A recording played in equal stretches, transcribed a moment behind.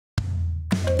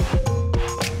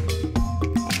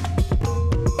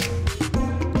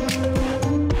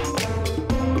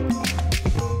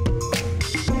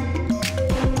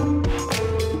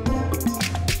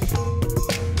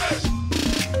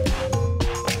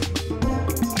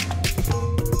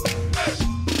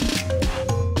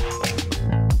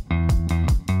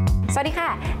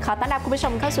อต้อนรับคุณผู้ช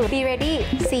มเข้าสู่ Be Ready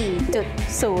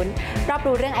 4.0 รอบ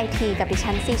รู้เรื่อง IT กับดิ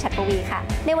ฉันซีชัดปวีค่ะ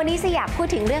ในวันนี้อยากพูด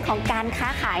ถึงเรื่องของการค้า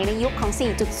ขายในยุคของ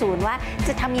 4.0 ว่าจ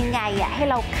ะทำยังไงให้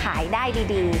เราขายได้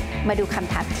ดีๆมาดูค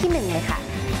ำถามที่1เลยค่ะ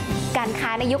การค้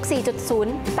าในยุค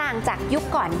 4.0 ต่างจากยุค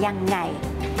ก่อนยังไง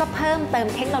ก็เพิ่มเติม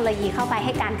เทคโนโลยีเข้าไปใ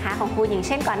ห้การค้าของคุณอย่างเ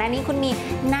ช่นก่อนหน้านี้คุณมี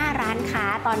หน้าร้านค้า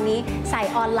ตอนนี้ใส่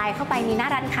ออนไลน์เข้าไปมีหน้า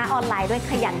ร้านค้าออนไลน์ด้วย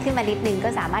ขยันขึ้นมานิดนึงก็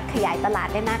สามารถขยายตลาด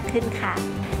ได้มากขึ้นค่ะ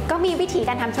ก็มีวิธีก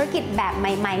ารทำธุรกิจแบบใ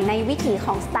หม่ๆในวิถีข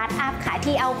องสตาร์ทอัพค่ะ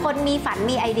ที่เอาคนมีฝัน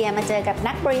มีไอเดียมาเจอกับ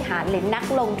นักบริหารหรือนัก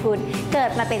ลงทุนเกิ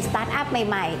ดมาเป็นสตาร์ทอัพใ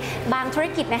หม่ๆบางธุร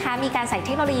กิจนะคะมีการใส่เท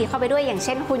คโนโลยีเข้าไปด้วยอย่างเ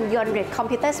ช่นหุ่นยนต์หรือคอม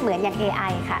พิวเตอร์เสมือนอย่าง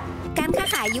AI ค่ะการค้า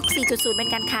ขายยุค 4.0 เป็น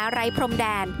การค้าไร้พรมแด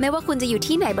นไม่ว่าคุณจะอยู่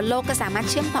ที่ไหนบนโลกก็สามารถ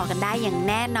เชื่อมต่อกันได้อย่าง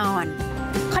แน่นอน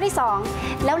ข้อที่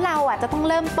2แล้วเราจะต้อง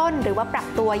เริ่มต้นหรือว่าปรับ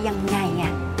ตัวยังไง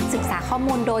ศึกษาข้อ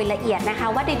มูลโดยละเอียดนะคะ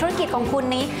ว่าในธุรกิจของคุณ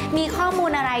นี้มีข้อมู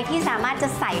ลอะไรที่สามารถจะ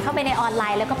ใส่เข้าไปในออนไล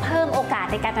น์แล้วก็เพิ่มโอกาส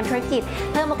ในการทำธุรกิจ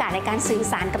เพิ่มโอกาสในการสื่อ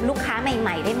สารกับลูกค้าให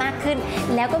ม่ๆได้มากขึ้น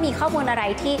แล้วก็มีข้อมูลอะไร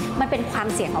ที่มันเป็นความ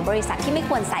เสี่ยงของบริษัทที่ไม่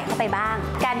ควรใส่เข้าไปบ้าง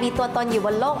การมีตัวตนอยู่บ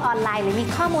นโลกออนไลน์หรือมี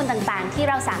ข้อมูลต่างๆที่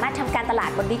เราสามารถทำการตลาด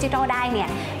บนดิจิทัลได้เนี่ย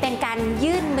เป็นการ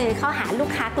ยื่นมือเข้าหาลูก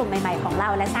ค้ากลุ่มใหม่ๆของเรา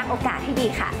และสร้างโอกาสที่ดี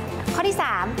ค่ะข้อที่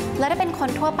3แล้วถ้าเป็นคน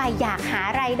ทั่วไปอยากหา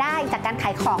รายได้จากการข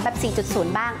ายของแบบ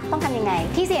 4.0 บ้างต้องทำยังไง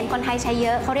ที่เห็นคนไทยใช้เย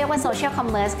อะเขาเรียกว่า Social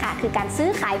Commerce ค่ะคือการซื้อ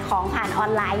ขายของผ่านออ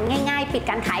นไลน์ง่ายๆปิด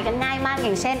การขายกันง่ายมากอ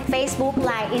ย่างเช่น Facebook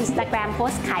Line Instagram โพ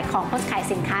สต์ขายของโพสต์ขาย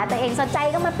สินค้าตัวเองสนใจ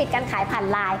ก็มาปิดการขายผ่าน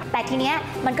Line แต่ทีเนี้ย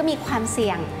มันก็มีความเสี่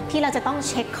ยงที่เราจะต้อง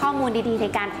เช็คข้อมูลดีๆใน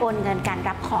การโอนเงินการ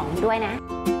รับของด้วยนะ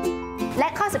และ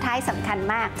ข้อสุดท้ายสำคัญ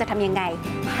มากจะทำยังไง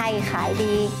ให้ขาย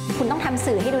ดีคุณต้องทำ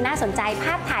สื่อให้ดูน่าสนใจภ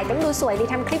าพถ่ายต้องดูสวยดี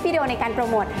ทำคลิปวิดีโอในการโปร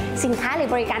โมทสินค้าหรือ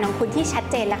บริการของคุณที่ชัด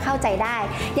เจนและเข้าใจได้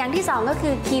อย่างที่2ก็คื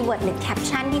อคีย์เวิร์ดหรือแคป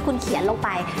ชั่นที่คุณเขียนลงไป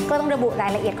ก็ต้องระบุรา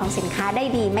ยละเอียดของสินค้าได้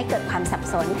ดีไม่เกิดความสับ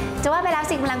สนจะว่าไปแล้ว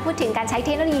สิ่งกำลังพูดถึงการใช้เท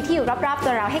คโนโลยีที่อยู่รอบๆตั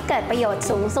วเราให้เกิดประโยชน์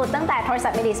สูงสุดตั้งแต่โทรศั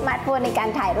พท์มือถือสมาร์ทโฟนในการ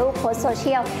ถ่ายรูปโพสต์โซเชี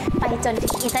ยลไปจนถึ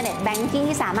งอินเทอร์เน็ตแบงกิ้ง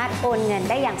ที่สามารถโอนเงิน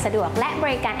ได้อย่างสะดวกและบ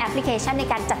ริการแอปพลิเคชันใน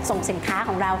การจัดส่งสินค้าข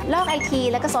องเราโลก IT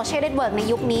และก็โซเชียลเน็ตเวิร์กใน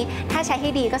ยุคนี้ถ้าใช้ให้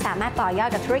ดีก็สามารถต่อยอด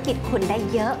กับธุรกิจคุณได้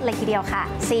เยอะเลยทีเดียวค่ะ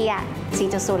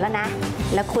4.0 แล้วนะ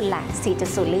แล้วคุณล่ะ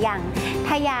 4.0 หรือยัง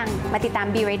ถ้ายังมาติดตาม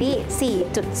Be Ready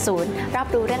 4.0 รอบ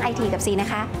รู้เรื่อง IT กับซีนะ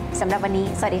คะสำหรับวันนี้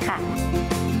สวัสดีค่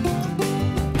ะ